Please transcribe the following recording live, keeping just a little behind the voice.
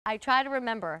I try to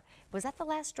remember, was that the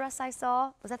last dress I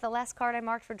saw? Was that the last card I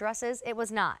marked for dresses? It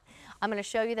was not. I'm going to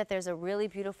show you that there's a really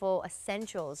beautiful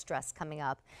essentials dress coming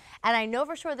up. And I know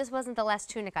for sure this wasn't the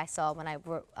last tunic I saw when I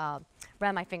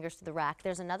ran my fingers through the rack.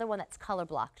 There's another one that's color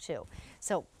blocked too.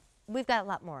 So we've got a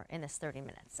lot more in this 30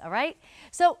 minutes, all right?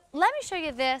 So let me show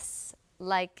you this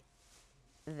like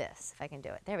this, if I can do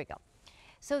it. There we go.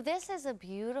 So this is a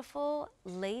beautiful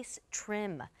lace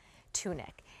trim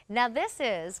tunic. Now this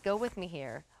is, go with me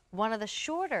here, one of the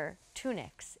shorter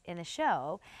tunics in the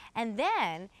show, and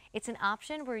then it's an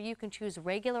option where you can choose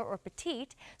regular or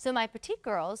petite. So my petite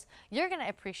girls, you're going to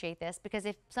appreciate this because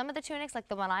if some of the tunics, like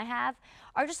the one I have,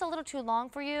 are just a little too long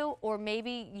for you, or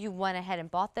maybe you went ahead and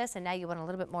bought this and now you want a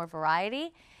little bit more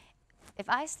variety, if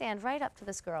I stand right up to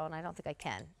this girl, and I don't think I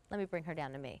can, let me bring her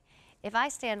down to me. If I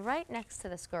stand right next to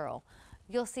this girl,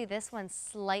 you'll see this one's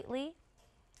slightly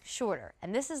shorter,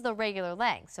 and this is the regular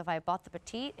length. So if I bought the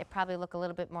petite, it probably look a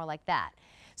little bit more like that.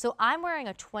 So I'm wearing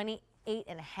a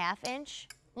 28.5-inch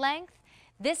length.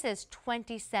 This is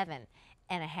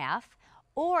 27.5,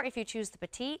 or if you choose the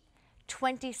petite,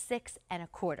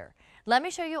 26.25. Let me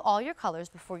show you all your colors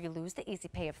before you lose the easy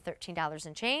pay of $13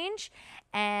 and change.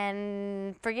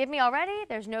 And forgive me already,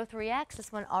 there's no 3X.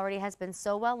 This one already has been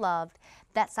so well loved.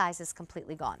 That size is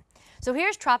completely gone. So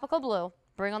here's tropical blue.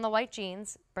 Bring on the white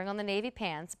jeans, bring on the navy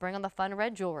pants, bring on the fun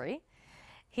red jewelry.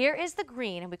 Here is the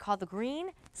green, and we call the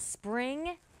green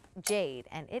Spring Jade,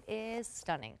 and it is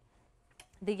stunning.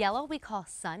 The yellow we call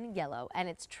sun yellow, and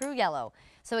it's true yellow.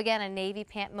 So again, a navy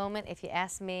pant moment, if you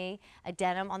ask me, a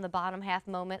denim on the bottom half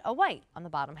moment, a white on the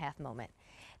bottom half moment.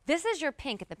 This is your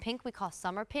pink, and the pink we call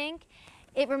summer pink.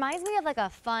 It reminds me of like a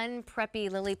fun,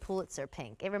 preppy Lily Pulitzer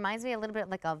pink. It reminds me a little bit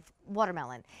like of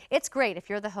watermelon. It's great if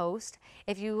you're the host,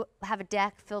 if you have a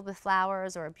deck filled with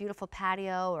flowers or a beautiful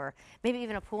patio or maybe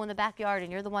even a pool in the backyard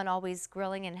and you're the one always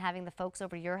grilling and having the folks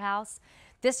over to your house.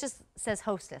 This just says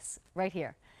hostess right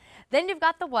here. Then you've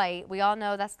got the white. We all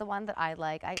know that's the one that I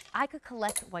like. I could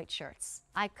collect white shirts.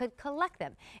 I could collect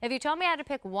them. If you told me I had to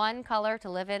pick one color to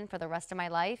live in for the rest of my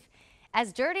life,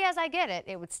 as dirty as I get it,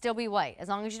 it would still be white. As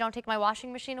long as you don't take my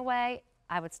washing machine away,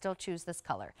 I would still choose this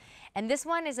color. And this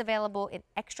one is available in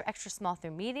extra, extra small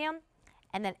through medium,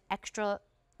 and then extra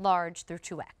large through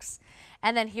 2X.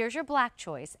 And then here's your black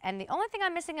choice. And the only thing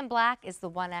I'm missing in black is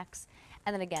the 1X,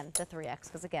 and then again, the 3X,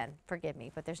 because again, forgive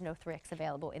me, but there's no 3X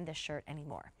available in this shirt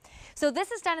anymore. So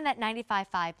this is done in that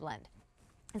 95-5 blend.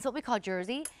 It's what we call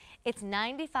jersey. It's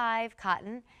 95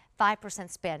 cotton,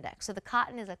 5% spandex. So the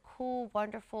cotton is a cool,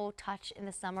 wonderful touch in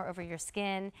the summer over your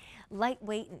skin,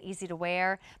 lightweight and easy to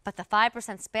wear, but the 5%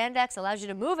 spandex allows you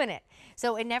to move in it.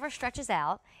 So it never stretches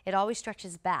out, it always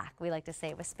stretches back, we like to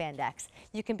say with spandex.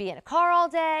 You can be in a car all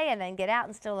day and then get out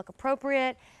and still look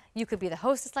appropriate. You could be the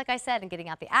hostess, like I said, and getting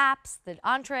out the apps, the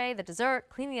entree, the dessert,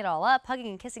 cleaning it all up, hugging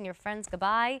and kissing your friends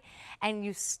goodbye, and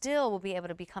you still will be able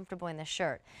to be comfortable in this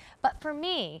shirt. But for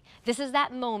me, this is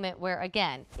that moment where,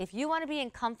 again, if you want to be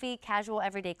in comfy, casual,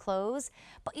 everyday clothes,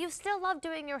 but you still love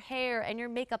doing your hair and your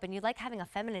makeup and you like having a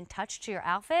feminine touch to your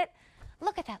outfit,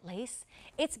 look at that lace.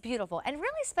 It's beautiful. And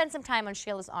really spend some time on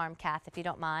Sheila's arm, Kath, if you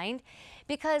don't mind,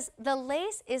 because the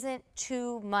lace isn't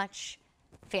too much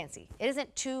fancy. It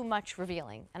isn't too much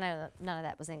revealing. And I know none of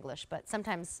that was English, but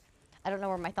sometimes I don't know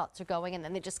where my thoughts are going and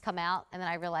then they just come out and then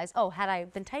I realize, oh, had I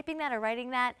been typing that or writing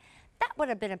that, that would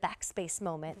have been a backspace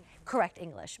moment. Correct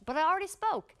English. But I already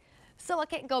spoke, so I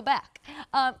can't go back.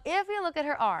 If you look at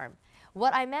her arm,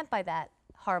 what I meant by that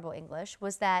horrible English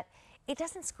was that it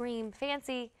doesn't scream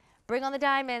fancy, bring on the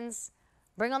diamonds,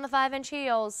 bring on the 5-inch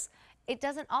heels. It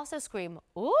doesn't also scream,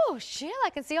 ooh, Sheila,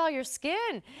 I can see all your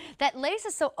skin. That lace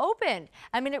is so open.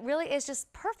 I mean, it really is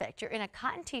just perfect. You're in a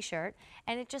cotton t-shirt,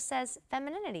 and it just says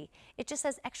femininity. It just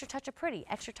says extra touch of pretty,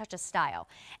 extra touch of style.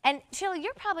 And Sheila,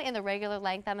 you're probably in the regular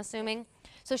length, I'm assuming.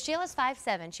 So Sheila's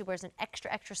 5'7". She wears an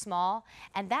extra, extra small,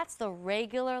 and that's the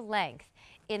regular length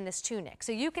in this tunic.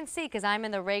 So you can see, because I'm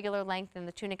in the regular length in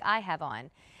the tunic I have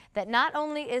on, that not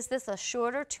only is this a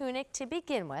shorter tunic to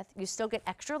begin with, you still get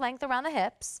extra length around the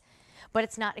hips, but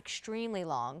it's not extremely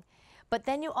long. But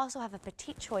then you also have a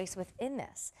petite choice within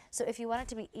this. So if you want it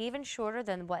to be even shorter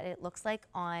than what it looks like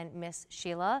on Miss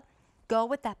Sheila, go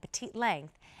with that petite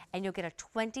length and you'll get a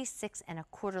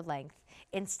 26.25 length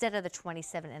instead of the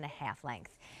 27.5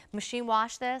 length. Machine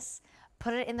wash this,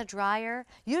 put it in the dryer,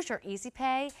 use your Easy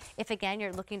Pay if again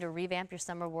you're looking to revamp your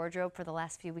summer wardrobe for the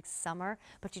last few weeks of summer,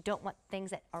 but you don't want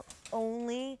things that are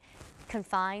only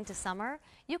confined to summer.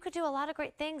 You could do a lot of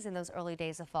great things in those early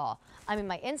days of fall. I mean,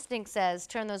 my instinct says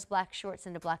turn those black shorts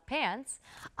into black pants.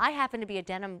 I happen to be a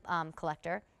denim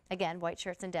collector. Again, white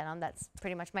shirts and denim, that's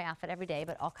pretty much my outfit every day,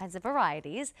 but all kinds of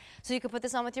varieties. So you could put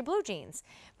this on with your blue jeans.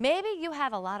 Maybe you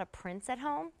have a lot of prints at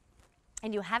home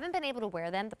and you haven't been able to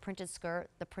wear them, the printed skirt,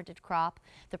 the printed crop,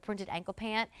 the printed ankle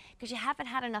pant, because you haven't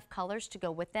had enough colors to go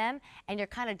with them, and you're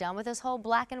kind of done with this whole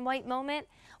black and white moment,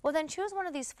 well then choose one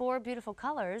of these 4 beautiful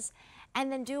colors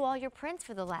and then do all your prints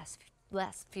for the last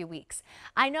few weeks.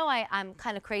 I know I'm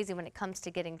kind of crazy when it comes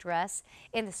to getting dressed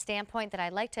in the standpoint that I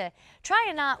like to try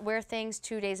and not wear things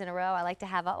 2 days in a row. I like to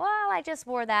have a, well, I just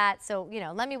wore that, so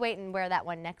let me wait and wear that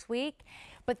one next week.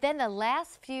 But then the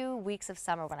last few weeks of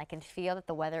summer, when I can feel that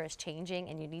the weather is changing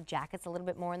and you need jackets a little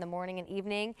bit more in the morning and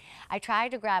evening, I try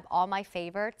to grab all my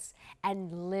favorites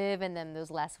and live in them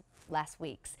those last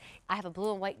weeks. I have a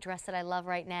blue and white dress that I love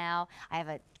right now. I have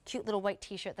a cute little white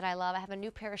t-shirt that I love. I have a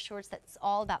new pair of shorts that's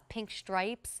all about pink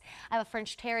stripes. I have a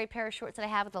French terry pair of shorts that I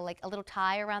have with a little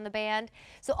tie around the band.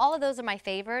 So all of those are my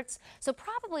favorites. So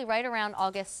probably right around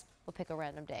August, we'll pick a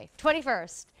random day,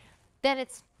 21st. Then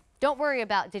it's, don't worry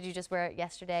about did you just wear it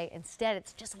yesterday. Instead,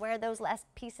 it's just wear those last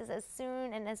pieces as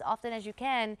soon and as often as you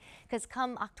can, because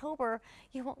come October,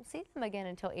 you won't see them again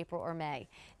until April or May.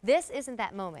 This isn't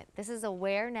that moment. This is a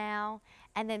wear now,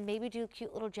 and then maybe do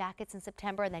cute little jackets in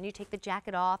September, and then you take the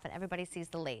jacket off and everybody sees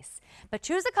the lace. But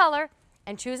choose a color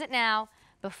and choose it now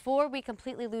before we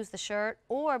completely lose the shirt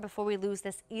or before we lose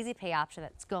this easy pay option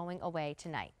that's going away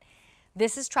tonight.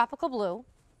 This is Tropical Blue,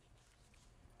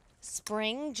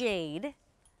 Spring Jade,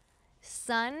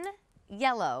 Sun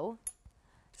Yellow,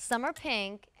 Summer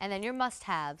Pink, and then your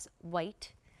must-haves,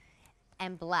 white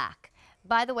and black.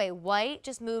 By the way, white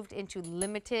just moved into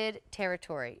limited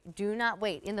territory. Do not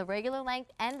wait. In the regular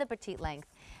length and the petite length,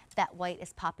 that white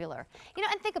is popular.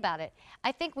 And think about it.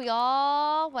 I think we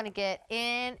all want to get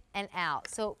in and out.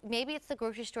 So maybe it's the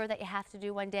grocery store that you have to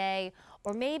do one day,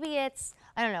 or maybe it's,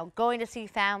 I don't know, going to see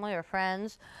family or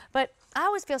friends. But I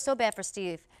always feel so bad for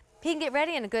Steve. He can get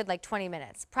ready in a good 20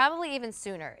 minutes, probably even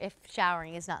sooner if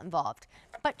showering is not involved.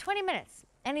 But 20 minutes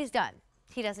and he's done.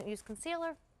 He doesn't use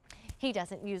concealer. He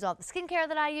doesn't use all the skincare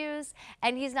that I use,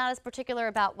 and he's not as particular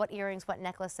about what earrings, what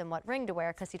necklace, and what ring to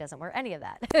wear because he doesn't wear any of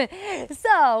that.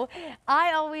 So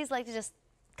I always like to just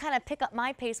kind of pick up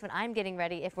my pace when I'm getting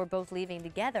ready if we're both leaving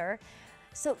together.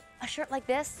 So a shirt like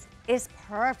this is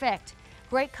perfect.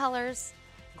 Great colors,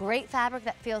 great fabric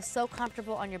that feels so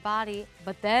comfortable on your body,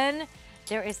 but then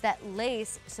there is that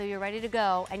lace, so you're ready to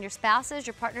go, and your spouses,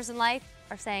 your partners in life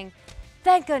are saying,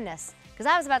 thank goodness, because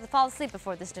I was about to fall asleep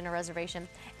before this dinner reservation.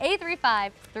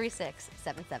 835-3677.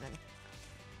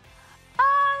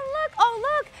 Oh,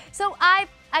 look, so I've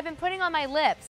been putting on my lips.